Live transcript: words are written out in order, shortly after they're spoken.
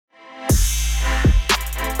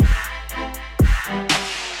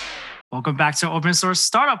Welcome back to Open Source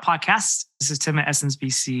Startup Podcast. This is Tim at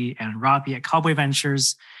SNSBC and Robbie at Cowboy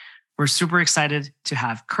Ventures. We're super excited to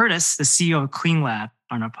have Curtis, the CEO of Cleanlab,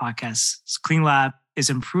 on our podcast. Cleanlab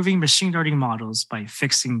is improving machine learning models by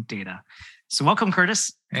fixing data. So welcome,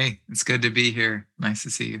 Curtis. Hey, it's good to be here. Nice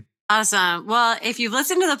to see you. Awesome. Well, if you've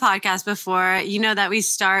listened to the podcast before, you know that we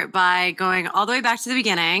start by going all the way back to the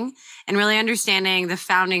beginning and really understanding the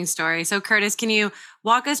founding story. So Curtis, can you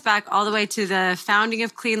walk us back all the way to the founding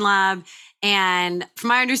of Cleanlab? And from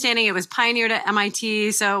my understanding, it was pioneered at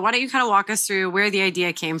MIT. So why don't you kind of walk us through where the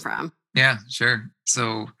idea came from? Yeah, sure.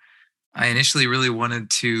 So I initially really wanted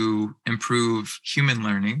to improve human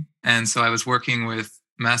learning. And so I was working with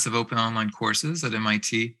massive open online courses at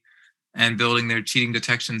MIT and building their cheating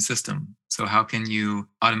detection system. So how can you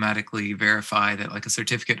automatically verify that like a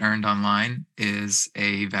certificate earned online is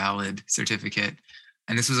a valid certificate?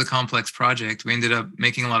 And this was a complex project. We ended up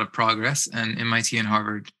making a lot of progress, and MIT and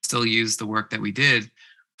Harvard still use the work that we did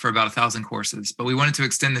for about 1,000 courses. But we wanted to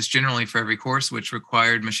extend this generally for every course, which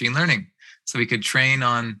required machine learning. So we could train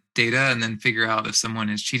on data and then figure out if someone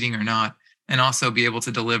is cheating or not, and also be able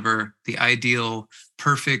to deliver the ideal,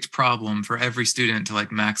 perfect problem for every student to like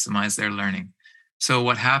maximize their learning. So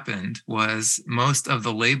what happened was most of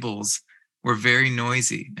the labels were very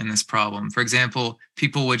noisy in this problem. For example,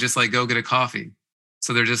 people would just like go get a coffee.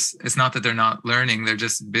 So it's not that they're not learning, they're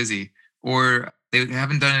just busy. Or they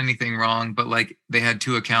haven't done anything wrong, but like they had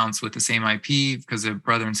two accounts with the same IP because their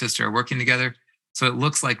brother and sister are working together. So it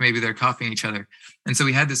looks like maybe they're copying each other. And so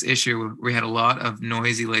we had this issue where we had a lot of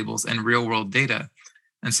noisy labels and real world data.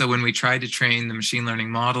 And so when we tried to train the machine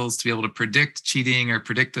learning models to be able to predict cheating or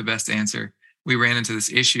predict the best answer, we ran into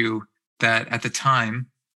this issue that at the time,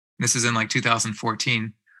 this is in like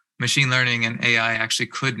 2014, machine learning and AI actually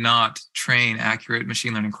could not train accurate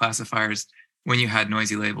machine learning classifiers when you had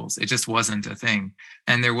noisy labels. It just wasn't a thing.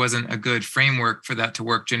 And there wasn't a good framework for that to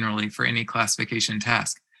work generally for any classification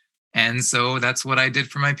task. And so that's what I did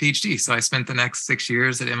for my PhD. So I spent the next 6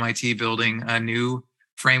 years at MIT building a new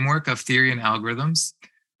framework of theory and algorithms.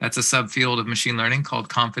 That's a subfield of machine learning called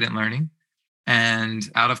confident learning. And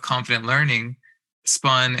out of confident learning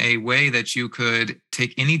spun a way that you could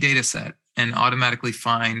take any data set and automatically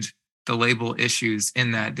find the label issues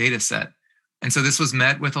in that data set. And so this was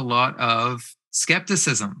met with a lot of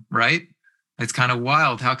skepticism, right? It's kind of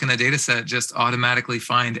wild. How can a data set just automatically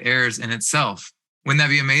find errors in itself? Wouldn't that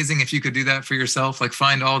be amazing if you could do that for yourself? Like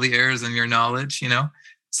find all the errors in your knowledge, you know?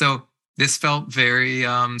 So this felt very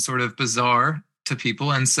sort of bizarre to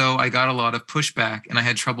people. And so I got a lot of pushback and I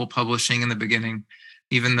had trouble publishing in the beginning,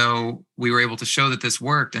 even though we were able to show that this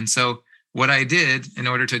worked. And so what I did in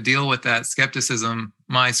order to deal with that skepticism,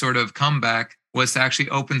 my sort of comeback was to actually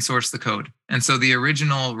open source the code. And so the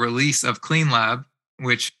original release of Cleanlab,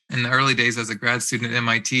 which in the early days as a grad student at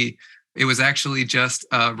MIT, it was actually just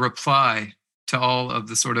a reply to all of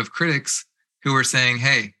the sort of critics who were saying,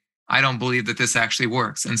 hey, I don't believe that this actually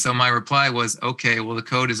works. And so my reply was, okay, well, the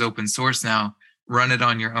code is open source now, run it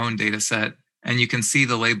on your own data set, and you can see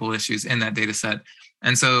the label issues in that data set.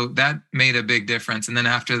 And so that made a big difference. And then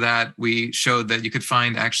after that, we showed that you could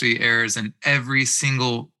find actually errors in every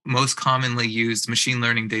single most commonly used machine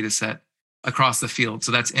learning data set across the field.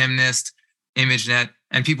 So that's MNIST, ImageNet,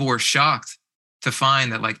 and people were shocked to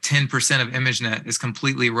find that like 10% of ImageNet is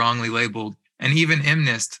completely wrongly labeled. And even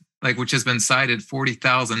MNIST, like which has been cited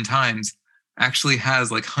 40,000 times, actually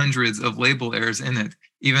has like hundreds of label errors in it,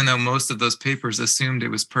 even though most of those papers assumed it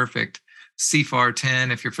was perfect. CFAR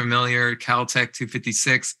 10, if you're familiar, Caltech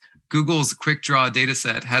 256, Google's quick draw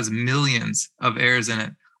dataset has millions of errors in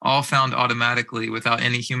it, all found automatically without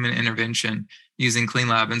any human intervention using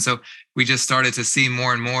Cleanlab. And so we just started to see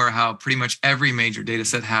more and more how pretty much every major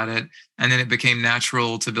dataset had it. And then it became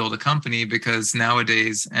natural to build a company because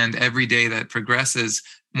nowadays and every day that progresses,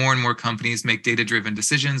 more and more companies make data-driven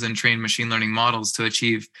decisions and train machine learning models to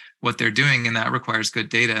achieve what they're doing. And that requires good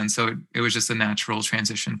data. And so it was just a natural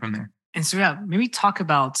transition from there. And so, yeah, maybe talk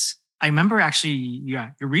about, I remember actually,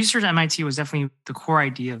 your research at MIT was definitely the core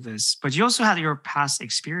idea of this, but you also had your past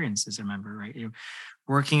experiences, I remember, right? You're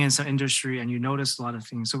working in some industry and you noticed a lot of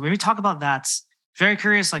things. So maybe talk about that. Very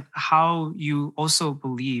curious, like how you also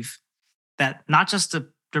believe that not just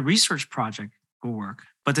the research project will work,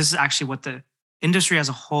 but this is actually what the industry as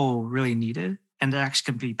a whole really needed, and that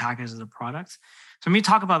actually can be packaged as a product. So maybe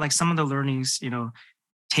talk about like some of the learnings,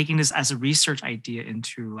 taking this as a research idea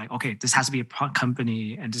into like, okay, this has to be a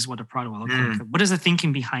company and this is what the product will look like. What is the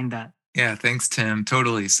thinking behind that? Yeah, thanks, Tim.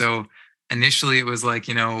 Totally. So initially it was like,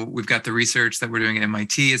 we've got the research that we're doing at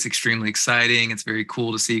MIT. It's extremely exciting. It's very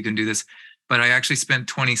cool to see you can do this. But I actually spent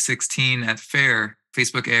 2016 at FAIR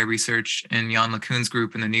Facebook AI research in Jan LeCun's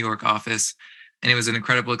group in the New York office. And it was an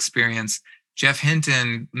incredible experience. Jeff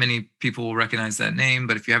Hinton, many people will recognize that name,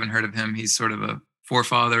 but if you haven't heard of him, he's sort of a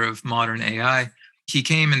forefather of modern AI. He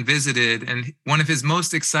came and visited, and one of his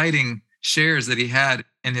most exciting shares that he had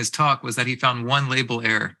in his talk was that he found one label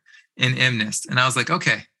error in MNIST. And I was like,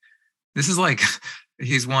 okay, this is like,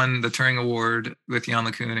 he's won the Turing Award with Jan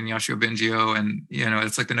LeCun and Yoshua Bengio, and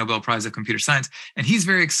it's like the Nobel Prize of Computer Science. And he's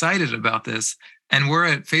very excited about this. And we're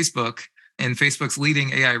at Facebook in Facebook's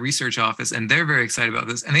leading AI research office, and they're very excited about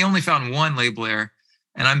this. And they only found one label error.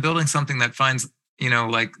 And I'm building something that finds,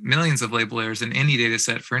 like millions of label errors in any data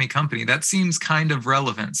set for any company. That seems kind of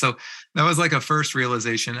relevant. So that was like a first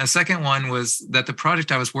realization. A second one was that the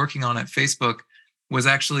project I was working on at Facebook was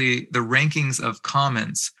actually the rankings of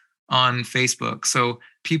comments on Facebook. So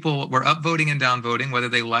people were upvoting and downvoting whether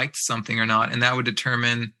they liked something or not, and that would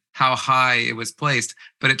determine how high it was placed.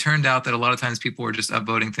 But it turned out that a lot of times people were just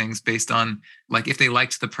upvoting things based on like if they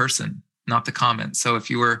liked the person, not the comment. So if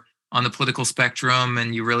you were on the political spectrum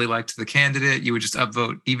and you really liked the candidate, you would just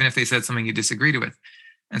upvote even if they said something you disagreed with.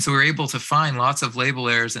 And so we were able to find lots of label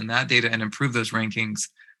errors in that data and improve those rankings.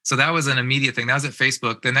 So that was an immediate thing. That was at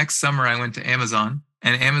Facebook. The next summer I went to Amazon,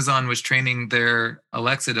 and Amazon was training their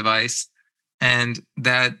Alexa device. And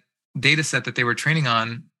that data set that they were training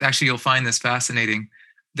on, actually, you'll find this fascinating.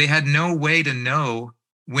 They had no way to know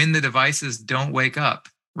when the devices don't wake up,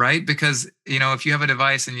 right? Because, if you have a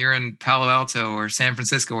device and you're in Palo Alto or San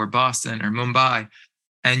Francisco or Boston or Mumbai,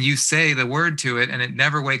 and you say the word to it and it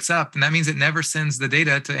never wakes up, and that means it never sends the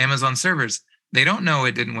data to Amazon servers. They don't know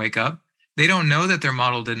it didn't wake up. They don't know that their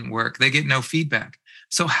model didn't work. They get no feedback.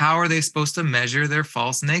 So how are they supposed to measure their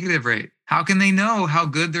false negative rate? How can they know how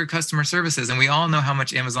good their customer service is? And we all know how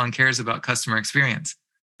much Amazon cares about customer experience.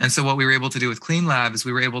 And so what we were able to do with Cleanlab is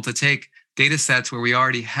we were able to take data sets where we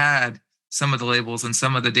already had some of the labels and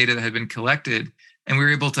some of the data that had been collected, and we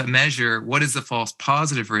were able to measure what is the false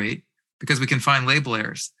positive rate, because we can find label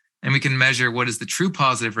errors, and we can measure what is the true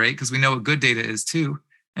positive rate, because we know what good data is too,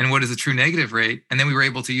 and what is the true negative rate. And then we were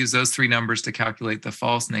able to use those three numbers to calculate the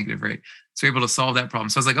false negative rate. So we were able to solve that problem.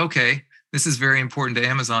 So I was like, okay, this is very important to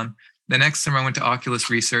Amazon. The next summer I went to Oculus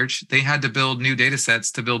Research. They had to build new data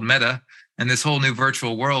sets to build Meta and this whole new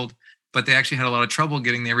virtual world, but they actually had a lot of trouble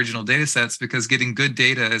getting the original data sets because getting good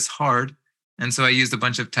data is hard. And so I used a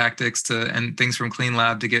bunch of tactics and things from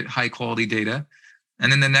Cleanlab to get high quality data.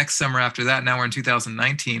 And then the next summer after that, now we're in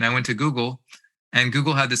 2019, I went to Google, and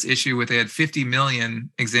Google had this issue with they had 50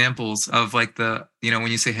 million examples of like when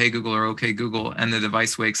you say, hey, Google or okay, Google, and the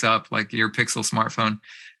device wakes up like your Pixel smartphone,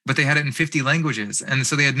 but they had it in 50 languages. And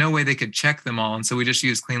so they had no way they could check them all. And so we just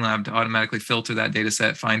used Cleanlab to automatically filter that data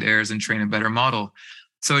set, find errors, and train a better model.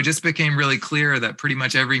 So it just became really clear that pretty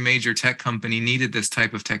much every major tech company needed this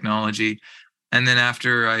type of technology. And then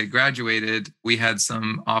after I graduated, we had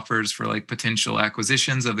some offers for like potential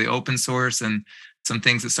acquisitions of the open source and some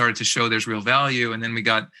things that started to show there's real value. And then we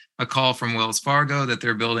got a call from Wells Fargo that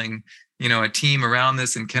they're building, a team around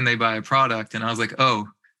this, and can they buy a product? And I was like, oh,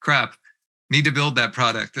 crap, need to build that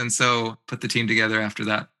product. And so put the team together after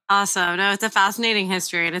that. Awesome. No, it's a fascinating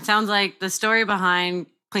history. And it sounds like the story behind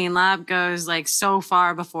Cleanlab goes like so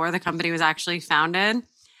far before the company was actually founded.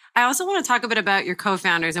 I also want to talk a bit about your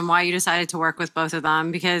co-founders and why you decided to work with both of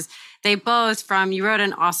them, because they both you wrote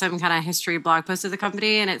an awesome kind of history blog post of the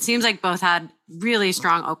company, and it seems like both had really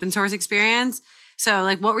strong open source experience. So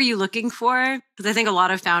like, what were you looking for? Because I think a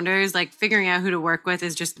lot of founders, like figuring out who to work with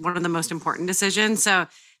is just one of the most important decisions. So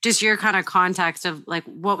just your kind of context of like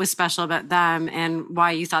what was special about them and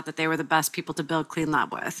why you thought that they were the best people to build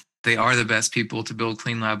Cleanlab with. They are the best people to build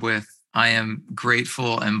Cleanlab with. I am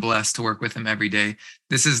grateful and blessed to work with them every day.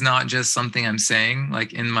 This is not just something I'm saying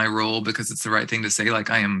like in my role because it's the right thing to say. Like,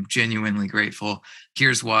 I am genuinely grateful.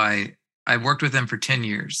 Here's why. I've worked with them for 10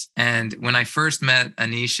 years. And when I first met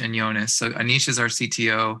Anish and Jonas, so Anish is our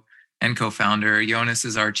CTO and co-founder. Jonas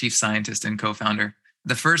is our chief scientist and co-founder.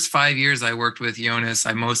 The first 5 years I worked with Jonas,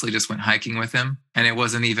 I mostly just went hiking with him. And it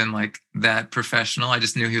wasn't even like that professional. I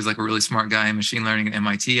just knew he was like a really smart guy in machine learning at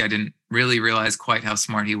MIT. I didn't really realize quite how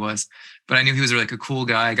smart he was, but I knew he was like a cool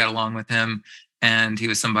guy. I got along with him, and he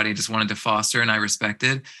was somebody I just wanted to foster and I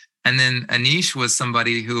respected. And then Anish was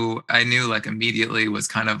somebody who I knew like immediately was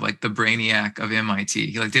kind of like the brainiac of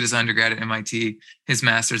MIT. He like did his undergrad at MIT, his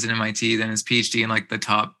master's at MIT, then his PhD in like the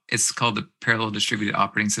top, it's called the Parallel Distributed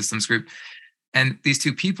Operating Systems group. And these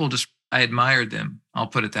two people, I admired them. I'll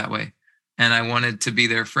put it that way. And I wanted to be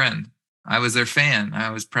their friend. I was their fan. I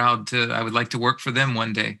would like to work for them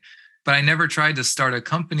one day. But I never tried to start a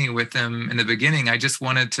company with them in the beginning. I just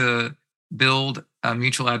wanted to build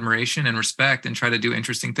mutual admiration and respect and try to do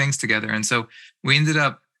interesting things together. And so we ended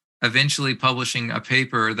up eventually publishing a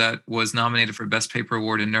paper that was nominated for Best Paper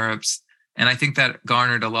Award in NeurIPS. And I think that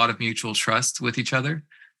garnered a lot of mutual trust with each other.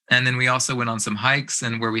 And then we also went on some hikes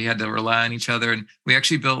and where we had to rely on each other. And we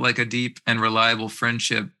actually built like a deep and reliable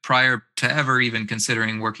friendship prior to ever even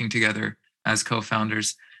considering working together as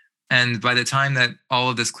co-founders. And by the time that all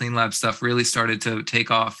of this Cleanlab stuff really started to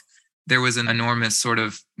take off, there was an enormous sort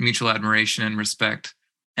of mutual admiration and respect.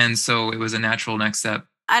 And so it was a natural next step.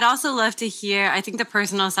 I'd also love to hear, I think the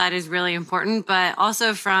personal side is really important, but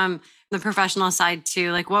also from the professional side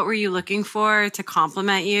too. Like, what were you looking for to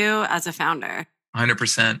complement you as a founder?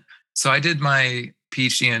 100%. So I did my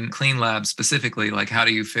PhD in Cleanlab specifically, like how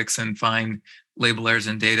do you fix and find label errors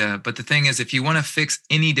in data? But the thing is, if you want to fix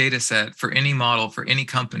any data set for any model, for any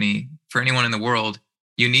company, for anyone in the world,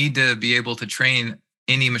 you need to be able to train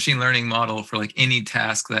any machine learning model for like any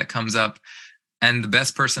task that comes up. And the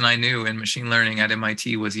best person I knew in machine learning at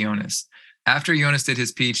MIT was Jonas. After Jonas did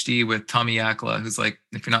his PhD with Tommy Yakla, who's like,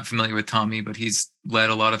 if you're not familiar with Tommy, but he's led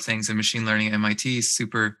a lot of things in machine learning at MIT,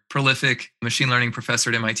 super prolific machine learning professor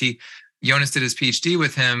at MIT. Jonas did his PhD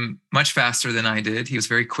with him much faster than I did. He was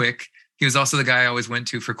very quick. He was also the guy I always went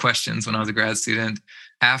to for questions when I was a grad student.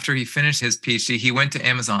 After he finished his PhD, he went to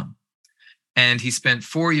Amazon. And he spent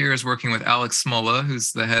 4 years working with Alex Smola,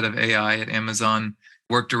 who's the head of AI at Amazon,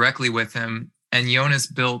 worked directly with him. And Jonas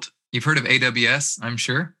built, you've heard of AWS, I'm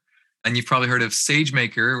sure. And you've probably heard of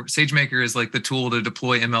SageMaker. SageMaker is like the tool to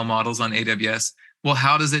deploy ML models on AWS. Well,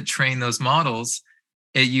 how does it train those models?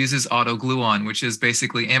 It uses AutoGluon, which is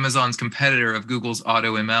basically Amazon's competitor of Google's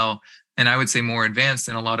AutoML. And I would say more advanced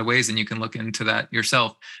in a lot of ways, and you can look into that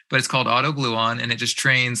yourself. But it's called AutoGluon, and it just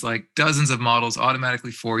trains like dozens of models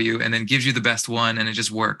automatically for you and then gives you the best one, and it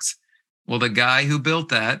just works. Well, the guy who built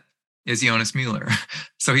that is Jonas Mueller.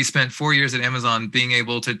 So he spent 4 years at Amazon being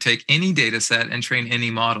able to take any data set and train any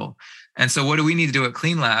model. And so what do we need to do at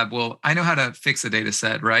Cleanlab? Well, I know how to fix a data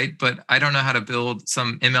set, right? But I don't know how to build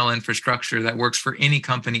some ML infrastructure that works for any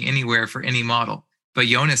company, anywhere, for any model. But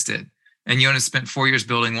Jonas did. And Jonas spent 4 years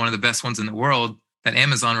building one of the best ones in the world that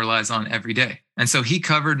Amazon relies on every day. And so he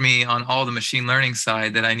covered me on all the machine learning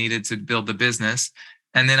side that I needed to build the business.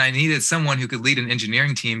 And then I needed someone who could lead an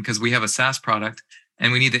engineering team because we have a SaaS product.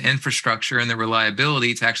 And we need the infrastructure and the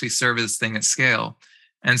reliability to actually serve this thing at scale.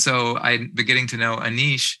 And so I've been getting to know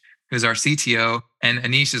Anish, who's our CTO. And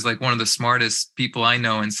Anish is like one of the smartest people I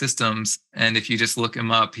know in systems. And if you just look him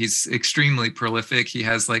up, he's extremely prolific. He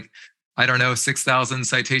has like, 6,000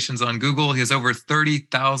 citations on Google. He has over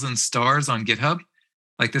 30,000 stars on GitHub.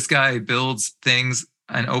 Like this guy builds things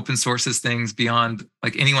and open sources things beyond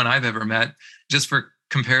like anyone I've ever met. Just for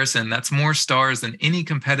comparison, that's more stars than any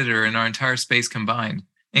competitor in our entire space combined,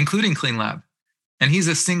 including Cleanlab. And he's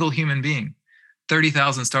a single human being.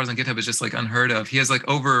 30,000 stars on GitHub is just like unheard of. He has like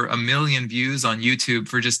over 1 million views on YouTube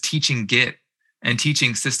for just teaching Git and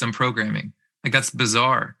teaching system programming. Like that's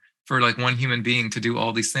bizarre for like one human being to do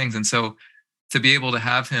all these things. And so to be able to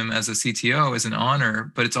have him as a CTO is an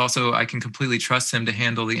honor, but it's also, I can completely trust him to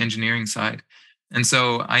handle the engineering side. And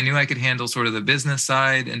so I knew I could handle sort of the business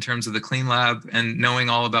side in terms of the Cleanlab and knowing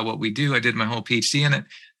all about what we do. I did my whole PhD in it.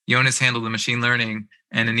 Jonas handled the machine learning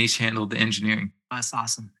and Anish handled the engineering. That's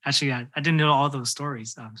awesome. Actually, I didn't know all those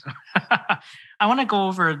stories. So I want to go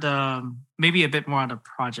over maybe a bit more on the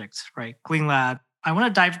project, right? Cleanlab. I want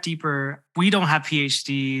to dive deeper. We don't have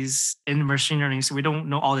PhDs in machine learning, so we don't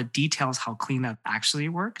know all the details how Cleanlab actually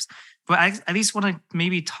works. But I at least want to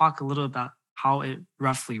maybe talk a little about how it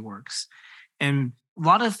roughly works. And a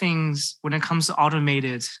lot of things when it comes to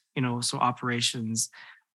automated, operations,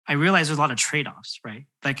 I realize there's a lot of trade-offs, right?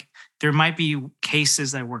 Like there might be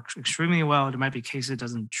cases that work extremely well. There might be cases that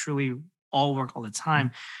doesn't truly all work all the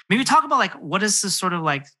time. Maybe talk about like what is the sort of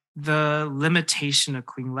like the limitation of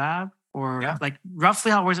Cleanlab, or like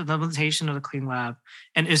roughly how it works, the limitation of the Cleanlab,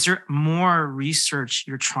 and is there more research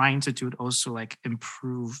you're trying to do to also like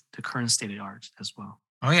improve the current state of the art as well?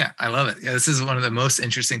 Oh, yeah. I love it. Yeah, this is one of the most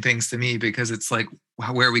interesting things to me because it's like,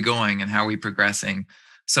 where are we going and how are we progressing?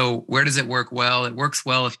 So where does it work well? It works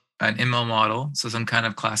well if an ML model, so some kind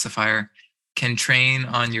of classifier, can train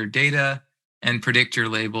on your data and predict your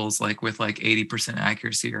labels like with like 80%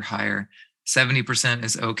 accuracy or higher. 70%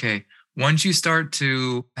 is okay. Once you start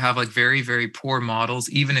to have like very, very poor models,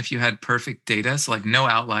 even if you had perfect data, so like no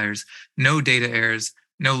outliers, no data errors,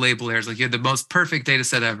 no label errors, like you had the most perfect data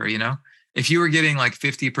set ever, if you were getting like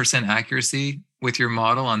 50% accuracy with your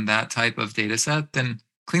model on that type of data set, then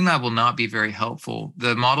Cleanlab will not be very helpful.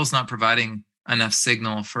 The model's not providing enough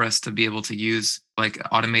signal for us to be able to use like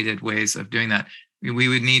automated ways of doing that. We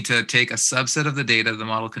would need to take a subset of the data the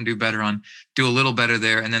model can do better on, do a little better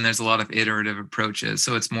there. And then there's a lot of iterative approaches.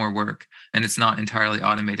 So it's more work and it's not entirely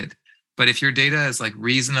automated. But if your data is like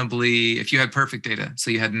reasonably, if you had perfect data,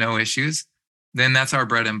 so you had no issues, then that's our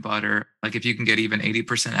bread and butter. Like if you can get even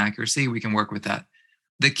 80% accuracy, we can work with that.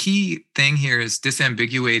 The key thing here is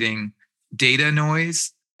disambiguating data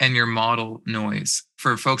noise and your model noise.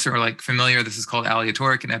 For folks who are like familiar, this is called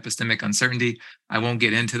aleatoric and epistemic uncertainty. I won't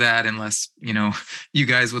get into that unless, you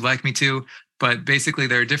guys would like me to. But basically,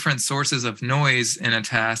 there are different sources of noise in a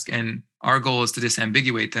task, and our goal is to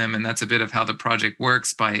disambiguate them. And that's a bit of how the project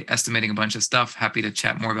works by estimating a bunch of stuff. Happy to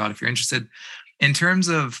chat more about if you're interested. In terms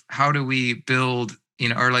of how do we build,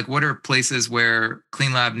 or like what are places where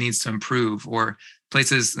Cleanlab needs to improve, or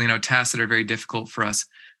places, tasks that are very difficult for us.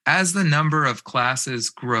 As the number of classes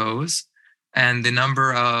grows and the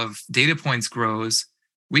number of data points grows,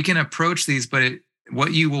 we can approach these, but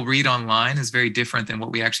what you will read online is very different than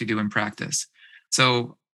what we actually do in practice.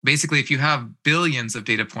 So basically, if you have billions of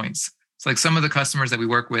data points, it's like some of the customers that we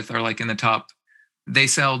work with are like in the top, they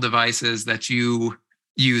sell devices that you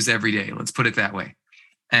use every day. Let's put it that way.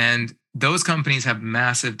 And those companies have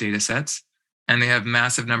massive data sets and they have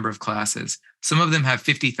massive number of classes. Some of them have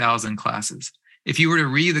 50,000 classes. If you were to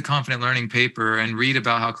read the confident learning paper and read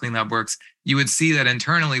about how Cleanlab works, you would see that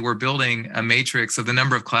internally we're building a matrix of the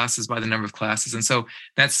number of classes by the number of classes. And so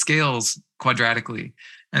that scales quadratically.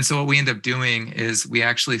 And so what we end up doing is we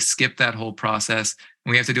actually skip that whole process.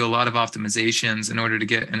 And we have to do a lot of optimizations in order to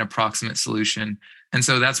get an approximate solution. And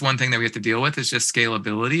so that's one thing that we have to deal with is just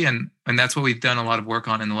scalability. And that's what we've done a lot of work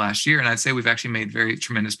on in the last year. And I'd say we've actually made very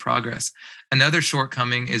tremendous progress. Another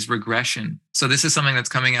shortcoming is regression. So this is something that's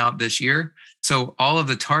coming out this year. So all of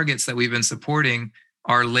the targets that we've been supporting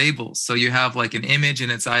are labels. So you have like an image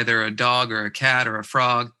and it's either a dog or a cat or a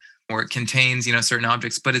frog, or it contains, certain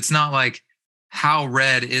objects, but it's not like how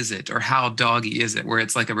red is it or how doggy is it, where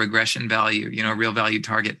it's like a regression value, a real value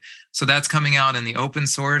target. So that's coming out in the open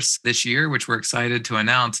source this year, which we're excited to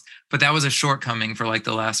announce. But that was a shortcoming for like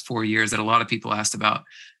the last 4 years that a lot of people asked about.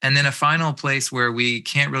 And then a final place where we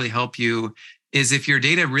can't really help you is if your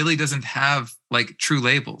data really doesn't have like true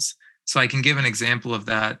labels. So I can give an example of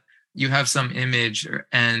that. You have some image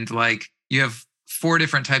and like you have 4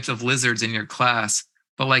 different types of lizards in your class,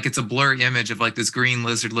 but like it's a blurry image of like this green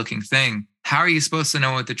lizard looking thing. How are you supposed to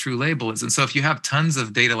know what the true label is? And so if you have tons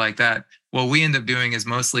of data like that, what we end up doing is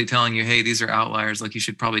mostly telling you, hey, these are outliers, like you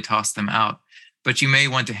should probably toss them out. But you may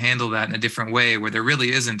want to handle that in a different way where there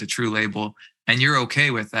really isn't a true label and you're okay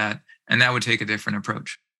with that. And that would take a different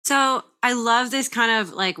approach. So I love this kind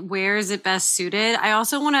of like, where is it best suited? I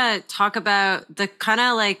also want to talk about the kind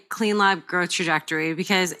of like Cleanlab growth trajectory,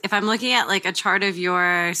 because if I'm looking at like a chart of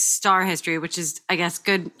your star history, which is, I guess,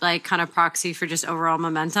 good, like kind of proxy for just overall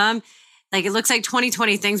momentum, like it looks like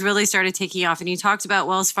 2020, things really started taking off. And you talked about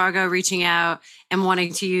Wells Fargo reaching out and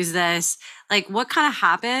wanting to use this. Like what kind of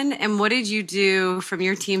happened and what did you do from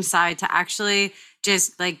your team side to actually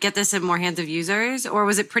just like get this in more hands of users? Or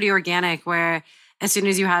was it pretty organic where as soon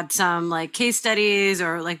as you had some like case studies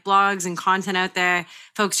or like blogs and content out there,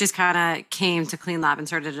 folks just kind of came to Cleanlab and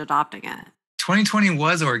started adopting it? 2020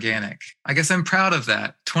 was organic. I guess I'm proud of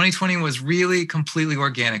that. 2020 was really completely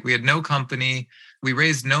organic. We had no company. We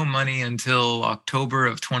raised no money until October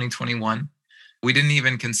of 2021. We didn't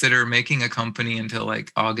even consider making a company until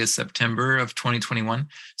like August, September of 2021.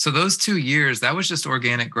 So those 2 years, that was just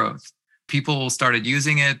organic growth. People started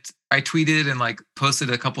using it. I tweeted and like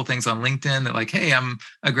posted a couple things on LinkedIn that like, hey, I'm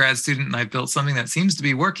a grad student and I built something that seems to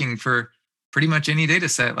be working for pretty much any data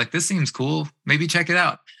set. Like this seems cool. Maybe check it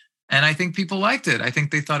out. And I think people liked it. I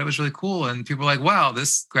think they thought it was really cool. And people were like, wow,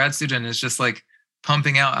 this grad student is just like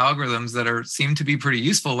pumping out algorithms that seem to be pretty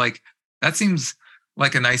useful. Like that seems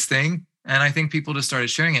like a nice thing. And I think people just started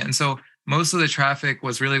sharing it. And so most of the traffic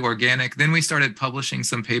was really organic. Then we started publishing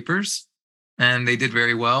some papers and they did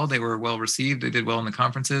very well. They were well received. They did well in the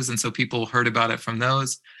conferences. And so people heard about it from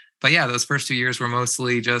those. But yeah, those first 2 years were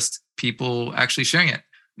mostly just people actually sharing it.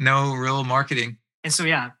 No real marketing. And so,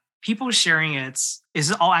 yeah, people sharing it,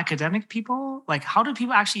 is it all academic people? Like, how do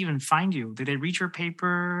people actually even find you? Did they read your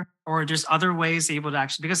paper or just other ways able to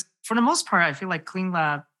actually, because for the most part, I feel like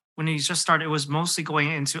Cleanlab, when you just started, it was mostly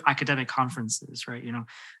going into academic conferences, right?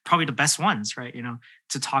 Probably the best ones, right?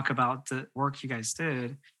 To talk about the work you guys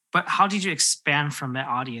did. But how did you expand from that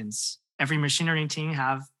audience? Every machine learning team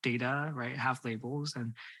have data, right? Have labels.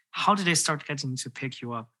 And how did they start getting to pick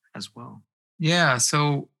you up as well? Yeah.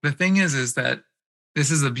 So the thing is that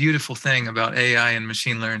this is a beautiful thing about AI and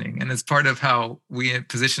machine learning. And it's part of how we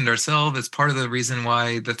positioned ourselves. It's part of the reason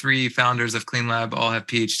why the 3 founders of Cleanlab all have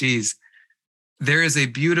PhDs. There is a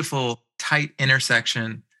beautiful tight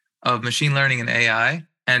intersection of machine learning and AI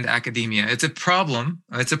and academia. It's a problem.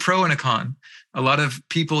 It's a pro and a con. A lot of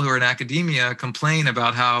people who are in academia complain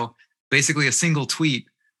about how basically a single tweet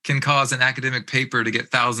can cause an academic paper to get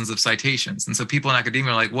thousands of citations. And so people in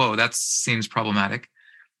academia are like, whoa, that seems problematic.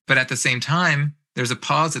 But at the same time, there's a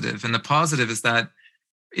positive. And the positive is that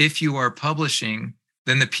if you are publishing,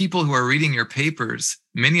 then the people who are reading your papers,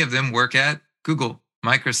 many of them work at Google,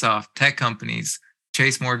 Microsoft, tech companies,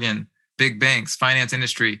 Chase Morgan, big banks, finance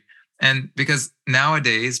industry. And because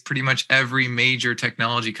nowadays, pretty much every major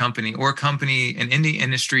technology company or company in any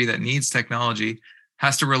industry that needs technology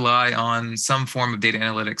has to rely on some form of data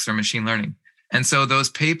analytics or machine learning. And so those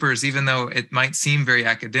papers, even though it might seem very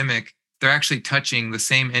academic, they're actually touching the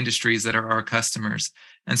same industries that are our customers.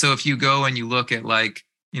 And so if you go and you look at like,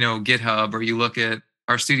 GitHub, or you look at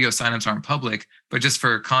our studio signups aren't public, but just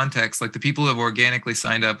for context, like the people who have organically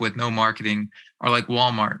signed up with no marketing are like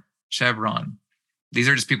Walmart, Chevron. These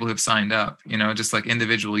are just people who have signed up, just like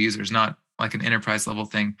individual users, not like an enterprise level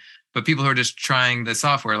thing, but people who are just trying the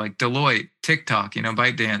software like Deloitte, TikTok,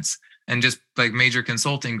 ByteDance, and just like major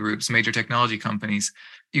consulting groups, major technology companies.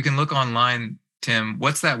 You can look online, Tim.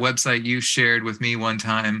 What's that website you shared with me one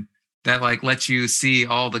time that like lets you see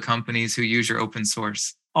all the companies who use your open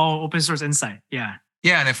source? Oh, open source insight. Yeah.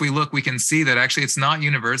 Yeah. And if we look, we can see that actually it's not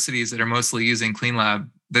universities that are mostly using Cleanlab.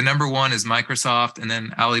 The number one is Microsoft, and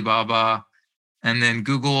then Alibaba, and then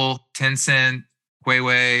Google, Tencent,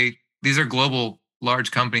 Huawei. These are global large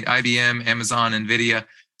companies, IBM, Amazon, NVIDIA.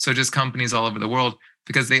 So just companies all over the world,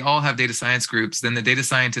 because they all have data science groups. Then the data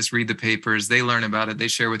scientists read the papers, they learn about it, they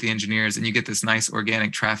share with the engineers, and you get this nice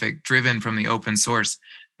organic traffic driven from the open source.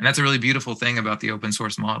 And that's a really beautiful thing about the open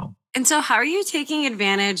source model. And so how are you taking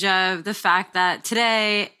advantage of the fact that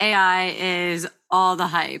today AI is all the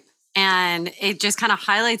hype, and it just kind of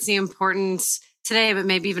highlights the importance today, but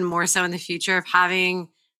maybe even more so in the future, of having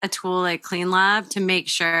a tool like Cleanlab to make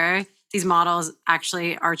sure these models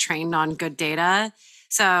actually are trained on good data?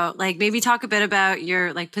 So like maybe talk a bit about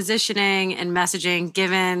your like positioning and messaging,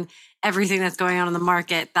 given everything that's going on in the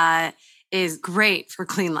market that is great for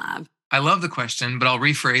Cleanlab. I love the question, but I'll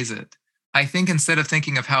rephrase it. I think instead of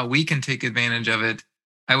thinking of how we can take advantage of it,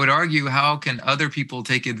 I would argue, how can other people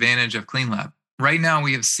take advantage of Cleanlab? Right now,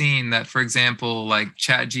 we have seen that, for example, like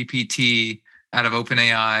ChatGPT out of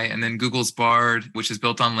OpenAI, and then Google's Bard, which is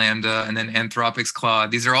built on Lambda, and then Anthropic's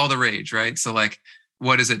Claude. These are all the rage, right? So like,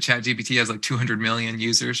 what is it? ChatGPT has like 200 million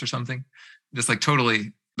users or something. Just like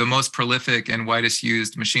totally the most prolific and widest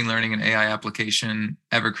used machine learning and AI application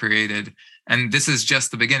ever created. And this is just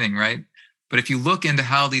the beginning, right? But if you look into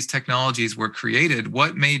how these technologies were created,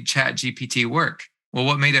 what made ChatGPT work? Well,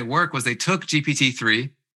 what made it work was they took GPT-3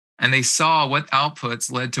 and they saw what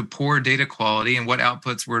outputs led to poor data quality and what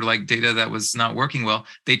outputs were like data that was not working well.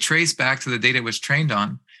 They traced back to the data it was trained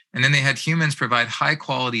on. And then they had humans provide high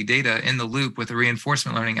quality data in the loop with a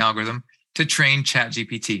reinforcement learning algorithm to train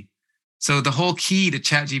ChatGPT. So the whole key to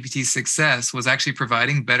ChatGPT's success was actually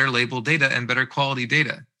providing better labeled data and better quality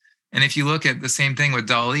data. And if you look at the same thing with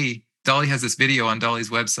DALL-E, DALL-E has this video on DALL-E's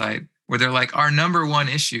website where they're like, our number one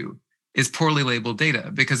issue is poorly labeled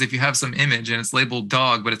data. Because if you have some image and it's labeled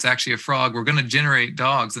dog, but it's actually a frog, we're going to generate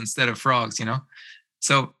dogs instead of frogs,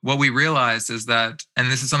 So what we realized is that,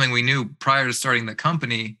 and this is something we knew prior to starting the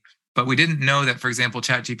company, but we didn't know that, for example,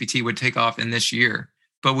 ChatGPT would take off in this year.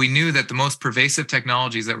 But we knew that the most pervasive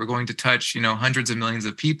technologies that were going to touch, hundreds of millions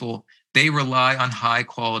of people, they rely on high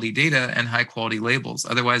quality data and high quality labels.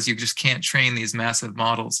 Otherwise, you just can't train these massive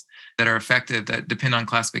models that are effective, that depend on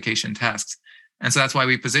classification tasks. And so that's why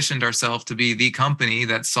we positioned ourselves to be the company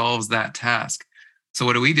that solves that task. So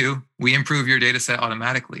what do? We improve your data set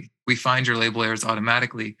automatically. We find your label errors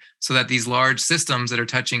automatically so that these large systems that are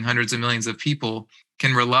touching hundreds of millions of people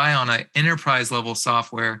can rely on an enterprise level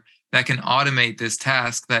software that can automate this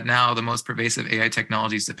task that now the most pervasive AI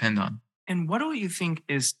technologies depend on. And what do you think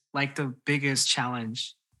is like the biggest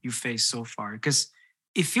challenge you faced so far? Because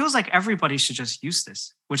it feels like everybody should just use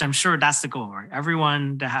this, which I'm sure that's the goal, right?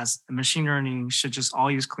 Everyone that has machine learning should just all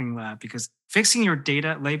use Cleanlab, because fixing your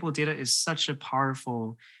data, labeled data, is such a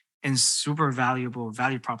powerful and super valuable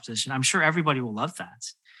value proposition. I'm sure everybody will love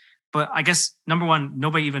that. But I guess, number one,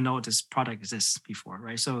 nobody even know this product exists before,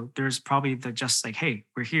 right? So there's probably just like, hey,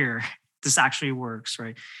 we're here. This actually works,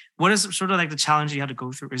 right? What is sort of like the challenge you had to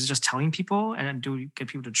go through? Is it just telling people, and do you get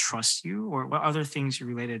people to trust you? Or what other things you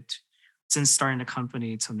related to since starting the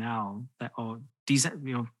company till now that, these,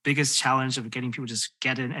 biggest challenge of getting people to just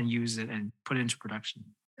get it and use it and put it into production?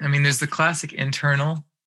 I mean, there's the classic internal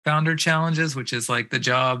founder challenges, which is like the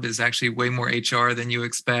job is actually way more HR than you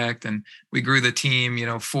expect. And we grew the team,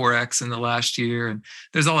 4x in the last year. And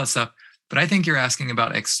there's all that stuff. But I think you're asking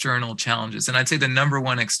about external challenges. And I'd say the number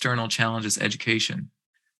one external challenge is education.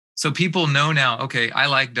 So people know now, okay, I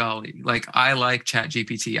like Dolly, like I like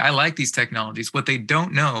ChatGPT, I like these technologies. What they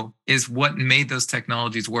don't know is what made those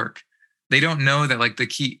technologies work. They don't know that like the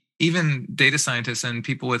key, even data scientists and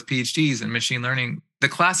people with PhDs in machine learning, the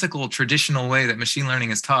classical traditional way that machine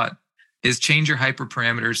learning is taught is change your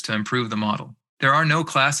hyperparameters to improve the model. There are no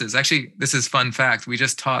classes. Actually, this is fun fact. We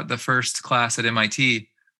just taught the first class at MIT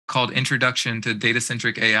called Introduction to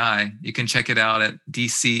Data-Centric AI. You can check it out at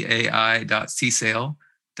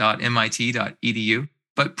dcai.csale.mit.edu.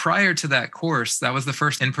 But prior to that course, that was the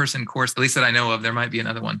first in-person course, at least that I know of, there might be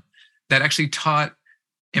another one, that actually taught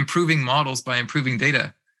improving models by improving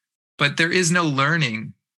data. But there is no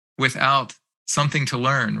learning without something to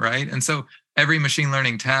learn, right? And so every machine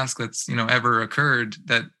learning task that's ever occurred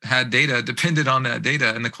that had data depended on that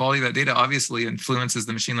data, and the quality of that data obviously influences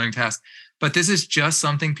the machine learning task. But this is just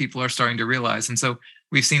something people are starting to realize. And so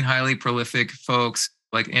we've seen highly prolific folks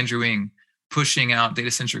like Andrew Ng pushing out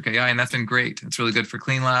data-centric AI, and that's been great. It's really good for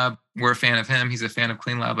Cleanlab. We're a fan of him. He's a fan of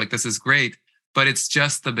Cleanlab. Like, this is great, but it's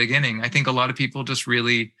just the beginning. I think a lot of people just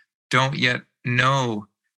really don't yet know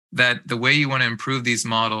that the way you want to improve these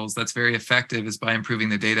models that's very effective is by improving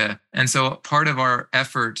the data. And so part of our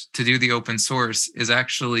effort to do the open source is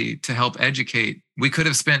actually to help educate. We could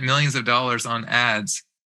have spent millions of dollars on ads,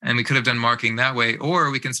 and we could have done marketing that way,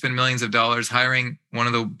 or we can spend millions of dollars hiring one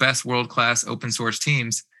of the best world-class open source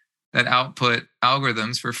teams that output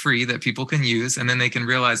algorithms for free that people can use, and then they can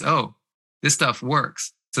realize, oh, this stuff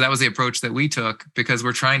works. So that was the approach that we took, because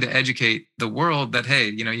we're trying to educate the world that, hey,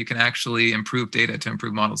 you can actually improve data to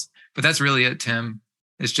improve models. But that's really it, Tim.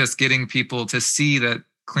 It's just getting people to see that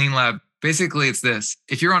Cleanlab, basically it's this.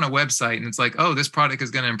 If you're on a website and it's like, oh, this product is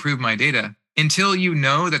going to improve my data, until you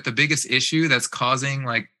know that the biggest issue that's causing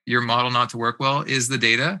like your model not to work well is the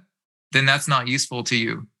data, then that's not useful to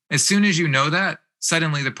you. As soon as you know that,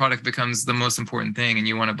 suddenly the product becomes the most important thing and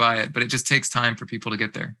you want to buy it. But it just takes time for people to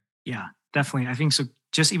get there. Yeah, definitely. I think so.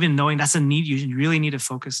 Just even knowing that's a need you really need to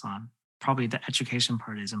focus on. Probably the education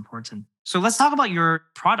part is important. So let's talk about your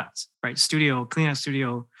product, right? Studio, Cleanlab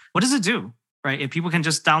Studio. What does it do, right? If people can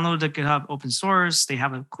just download the GitHub open source, they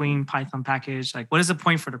have a clean Python package. Like, what is the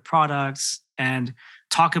point for the products? And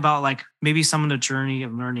talk about like maybe some of the journey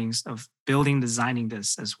of learnings of building, designing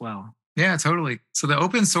this as well. Yeah, totally. So the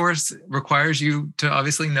open source requires you to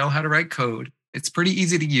obviously know how to write code. It's pretty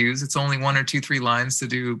easy to use. It's only 1 or 2, 3 lines to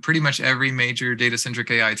do pretty much every major data-centric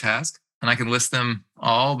AI task. And I can list them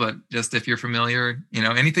all, but just if you're familiar,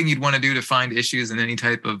 anything you'd want to do to find issues in any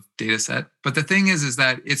type of data set. But the thing is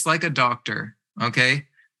that it's like a doctor, okay?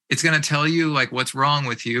 It's going to tell you like what's wrong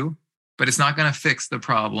with you, but it's not going to fix the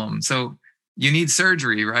problem. So you need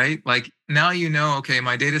surgery, right? Like now okay,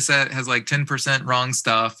 my data set has like 10% wrong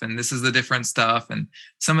stuff, and this is the different stuff. And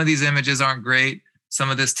some of these images aren't great. Some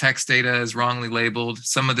of this text data is wrongly labeled.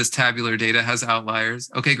 Some of this tabular data has outliers.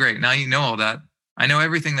 Okay, great. Now you know all that. I know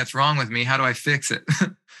everything that's wrong with me. How do I fix it?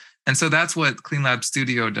 And so that's what Cleanlab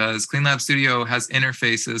Studio does. Cleanlab Studio has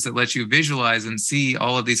interfaces that let you visualize and see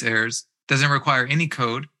all of these errors. Doesn't require any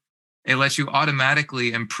code. It lets you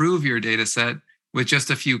automatically improve your data set with just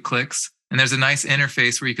a few clicks. And there's a nice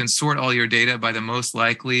interface where you can sort all your data by the most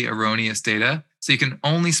likely erroneous data. So you can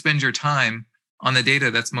only spend your time on the data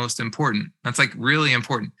that's most important. That's like really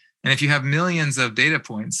important. And if you have millions of data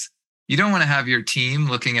points, you don't want to have your team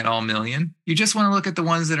looking at all million. You just want to look at the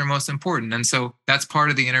ones that are most important. And so that's part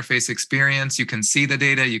of the interface experience. You can see the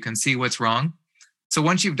data, you can see what's wrong. So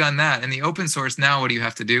once you've done that in the open source, now what do you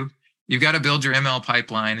have to do? You've got to build your ML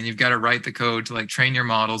pipeline, and you've got to write the code to like train your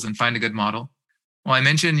models and find a good model. Well, I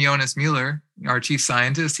mentioned Jonas Mueller, our chief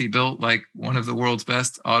scientist. He built like one of the world's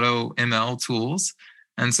best auto ML tools.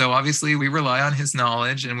 And so obviously we rely on his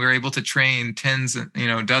knowledge, and we're able to train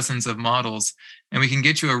dozens of models, and we can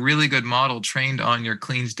get you a really good model trained on your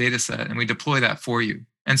cleaned data set, and we deploy that for you.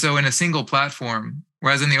 And so in a single platform,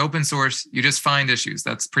 whereas in the open source, you just find issues.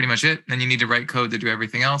 That's pretty much it. Then you need to write code to do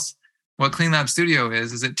everything else. What Cleanlab Studio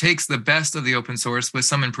is it takes the best of the open source with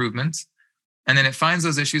some improvements, and then it finds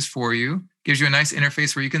those issues for you, gives you a nice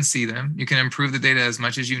interface where you can see them. You can improve the data as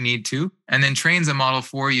much as you need to, and then trains a model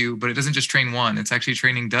for you. But it doesn't just train one. It's actually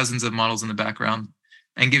training dozens of models in the background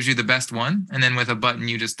and gives you the best one. And then with a button,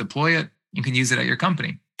 you just deploy it. You can use it at your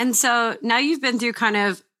company. And so now you've been through kind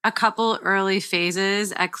of a couple early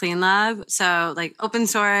phases at Cleanlab. So like open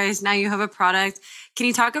source, now you have a product. Can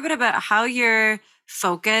you talk a bit about how your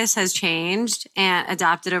focus has changed and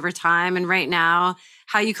adapted over time? And right now,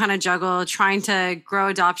 how you kind of juggle trying to grow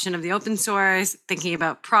adoption of the open source, thinking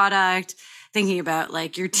about product, thinking about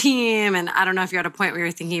like your team. And I don't know if you're at a point where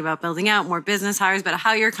you're thinking about building out more business hires, but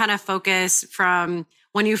how your kind of focus from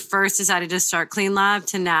when you first decided to start Cleanlab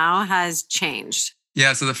to now has changed.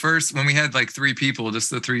 Yeah. So when we had like 3 people, just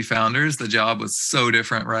the 3 founders, the job was so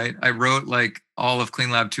different, right? I wrote like all of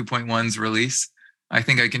Cleanlab 2.1's release. I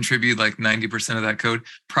think I contribute like 90% of that code.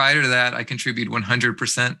 Prior to that, I contribute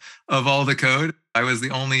 100% of all the code. I was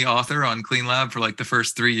the only author on Cleanlab for like the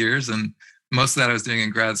first 3 years. And most of that I was doing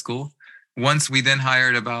in grad school. Once we then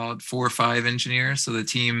hired about 4 or 5 engineers. So the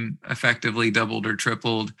team effectively doubled or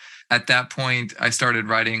tripled. At that point, I started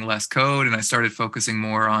writing less code and I started focusing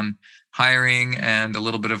more on hiring and a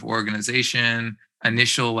little bit of organization,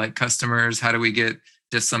 initial like customers. How do we get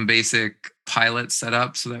just some basic pilots set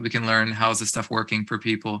up so that we can learn how's this stuff working for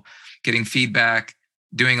people, getting feedback,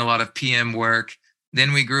 doing a lot of PM work.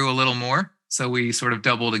 Then we grew a little more. So we sort of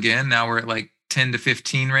doubled again. Now we're at like 10 to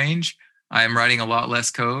 15 range. I'm writing a lot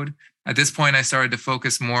less code. At this point, I started to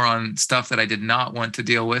focus more on stuff that I did not want to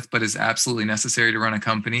deal with, but is absolutely necessary to run a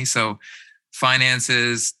company. So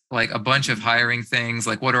finances, like a bunch of hiring things,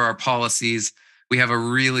 like what are our policies? We have a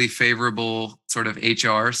really favorable sort of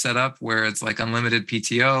HR setup where it's like unlimited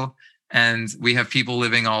PTO, and we have people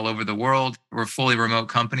living all over the world. We're a fully remote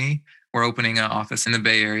company. We're opening an office in the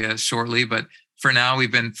Bay Area shortly, but for now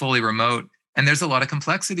we've been fully remote. And there's a lot of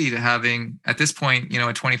complexity to having at this point, a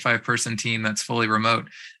 25-person team that's fully remote,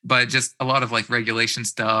 but just a lot of like regulation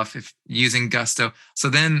stuff, if using Gusto. So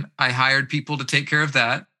then I hired people to take care of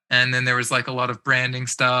that. And then there was like a lot of branding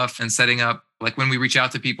stuff and setting up, like when we reach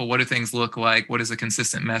out to people, what do things look like? What is a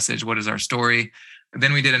consistent message? What is our story?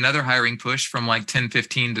 Then we did another hiring push from like 10,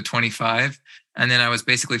 15 to 25. And then I was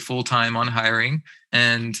basically full-time on hiring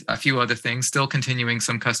and a few other things, still continuing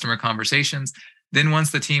some customer conversations. Then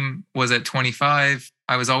once the team was at 25,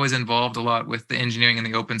 I was always involved a lot with the engineering and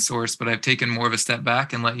the open source, but I've taken more of a step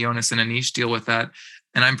back and let Jonas and Anish deal with that.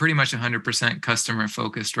 And I'm pretty much 100% customer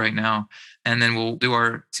focused right now. And then we'll do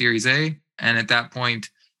our Series A. And at that point,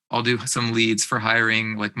 I'll do some leads for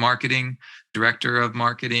hiring, like marketing, director of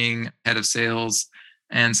marketing, head of sales,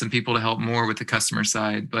 and some people to help more with the customer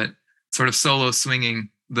side, but sort of solo swinging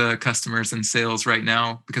the customers and sales right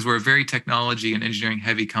now because we're a very technology and engineering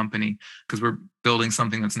heavy company because we're building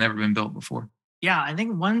something that's never been built before. Yeah, I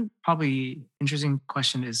think one probably interesting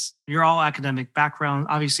question is you're all academic background.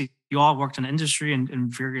 Obviously, you all worked in industry and in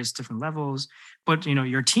various different levels, but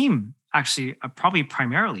your team actually are probably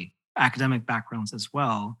primarily academic backgrounds as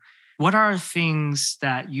well. What are things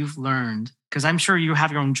that you've learned? Because I'm sure you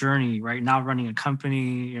have your own journey right now, running a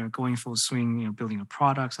company, going full swing, building a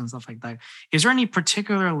products and stuff like that. Is there any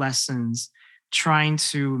particular lessons trying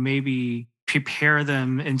to maybe prepare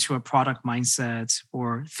them into a product mindset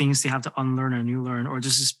or things they have to unlearn or new learn, or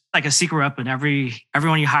just like a secret weapon?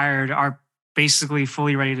 Everyone you hired are basically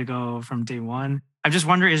fully ready to go from day one. I just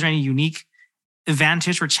wonder, is there any unique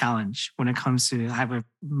advantage or challenge when it comes to have a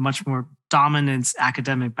much more dominant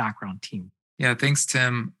academic background team? Yeah, thanks,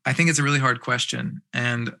 Tim. I think it's a really hard question.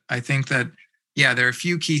 And I think that, there are a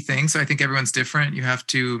few key things. So I think everyone's different. You have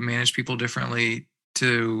to manage people differently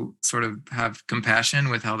to sort of have compassion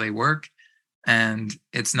with how they work. And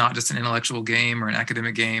it's not just an intellectual game or an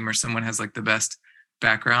academic game or someone has like the best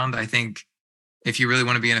background. I think if you really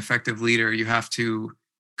want to be an effective leader, you have to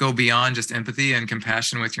go beyond just empathy and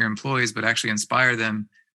compassion with your employees, but actually inspire them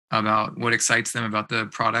about what excites them about the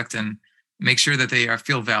product and make sure that they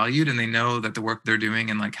feel valued and they know that the work they're doing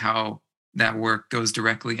and like how that work goes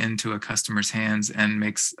directly into a customer's hands and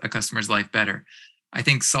makes a customer's life better. I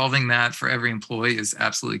think solving that for every employee is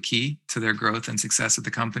absolutely key to their growth and success at the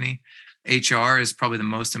company. HR is probably the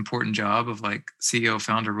most important job of like CEO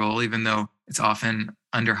founder role, even though it's often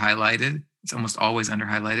under highlighted. It's almost always under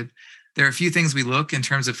highlighted. There are a few things we look in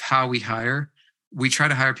terms of how we hire. We try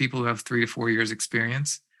to hire people who have 3 to 4 years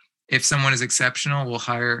experience. If someone is exceptional, we'll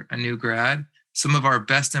hire a new grad. Some of our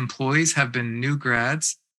best employees have been new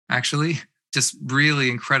grads, actually, just really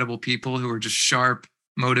incredible people who are just sharp,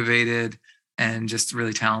 motivated, and just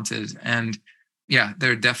really talented. And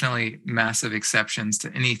there are definitely massive exceptions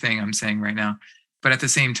to anything I'm saying right now. But at the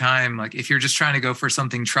same time, like if you're just trying to go for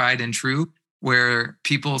something tried and true, where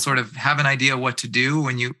people sort of have an idea what to do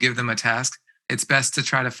when you give them a task, it's best to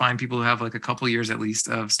try to find people who have like a couple of years at least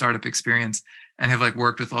of startup experience and have like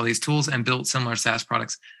worked with all these tools and built similar SaaS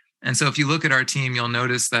products. And so if you look at our team, you'll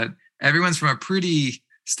notice that everyone's from a pretty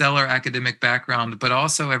stellar academic background, but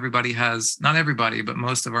also everybody has, not everybody, but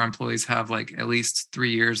most of our employees have like at least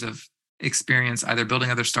 3 years of experience either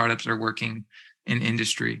building other startups or working in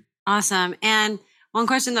industry. Awesome. And one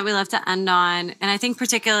question that we love to end on, and I think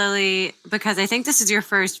particularly because I think this is your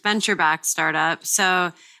first venture-backed startup.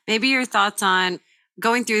 So maybe your thoughts on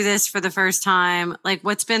going through this for the first time, like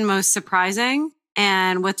what's been most surprising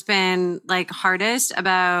and what's been like hardest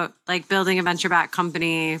about like building a venture-backed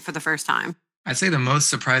company for the first time? I'd say the most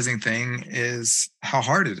surprising thing is how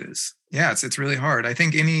hard it is. Yeah, it's really hard. I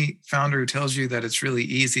think any founder who tells you that it's really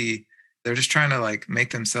easy, they're just trying to like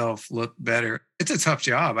make themselves look better. It's a tough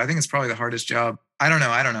job. I think it's probably the hardest job. I don't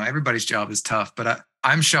know. Everybody's job is tough, but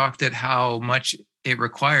I'm shocked at how much it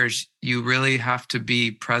requires. You really have to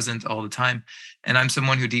be present all the time. And I'm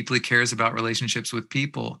someone who deeply cares about relationships with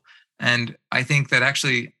people. And I think that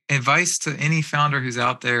actually advice to any founder who's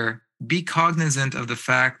out there, be cognizant of the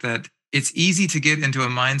fact that it's easy to get into a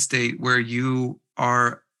mind state where you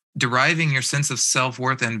are deriving your sense of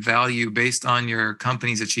self-worth and value based on your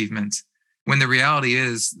company's achievements. When the reality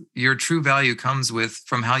is your true value comes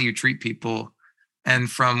from how you treat people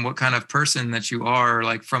and from what kind of person that you are,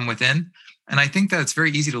 like from within. And I think that it's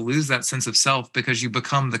very easy to lose that sense of self because you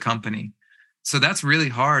become the company. So that's really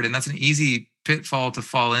hard. And that's an easy pitfall to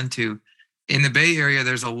fall into. In the Bay Area,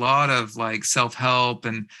 there's a lot of like self-help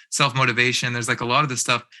and self-motivation. There's like a lot of this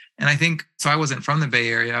stuff. And I think, so I wasn't from the Bay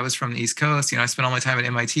Area. I was from the East Coast. I spent all my time at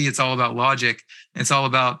MIT. It's all about logic. It's all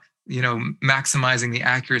about, maximizing the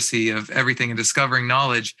accuracy of everything and discovering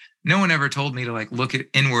knowledge. No one ever told me to like look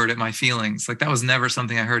inward at my feelings. Like that was never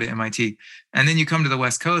something I heard at MIT. And then you come to the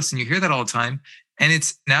West Coast and you hear that all the time. And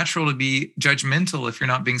it's natural to be judgmental if you're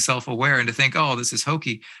not being self-aware and to think, oh, this is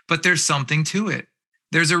hokey. But there's something to it.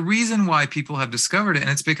 There's a reason why people have discovered it.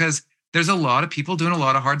 And it's because there's a lot of people doing a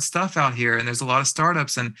lot of hard stuff out here. And there's a lot of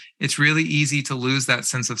startups. And it's really easy to lose that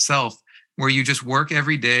sense of self where you just work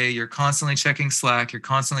every day. You're constantly checking Slack. You're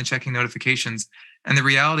constantly checking notifications. And the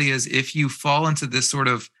reality is if you fall into this sort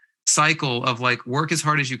of cycle of like work as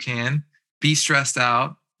hard as you can, be stressed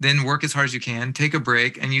out, then work as hard as you can, take a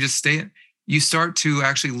break, and you just you start to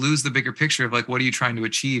actually lose the bigger picture of like, what are you trying to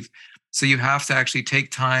achieve? So you have to actually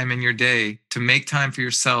take time in your day to make time for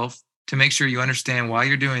yourself, to make sure you understand why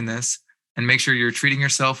you're doing this and make sure you're treating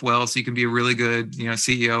yourself well so you can be a really good,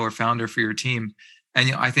 CEO or founder for your team.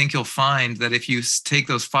 And I think you'll find that if you take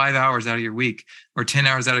those 5 hours out of your week or 10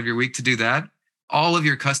 hours out of your week to do that, all of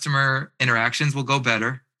your customer interactions will go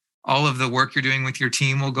better. All of the work you're doing with your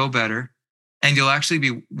team will go better. And you'll actually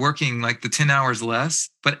be working like the 10 hours less,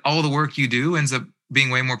 but all the work you do ends up being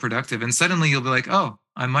way more productive. And suddenly you'll be like, oh,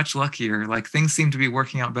 I'm much luckier. Like things seem to be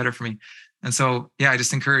working out better for me. And so, yeah, I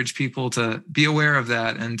just encourage people to be aware of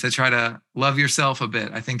that and to try to love yourself a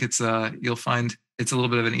bit. I think you'll find it's a little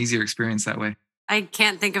bit of an easier experience that way. I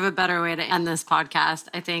can't think of a better way to end this podcast.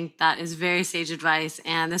 I think that is very sage advice.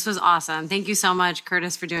 And this was awesome. Thank you so much,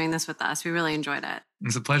 Curtis, for doing this with us. We really enjoyed it.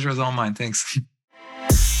 It's a pleasure as all mine. Thanks.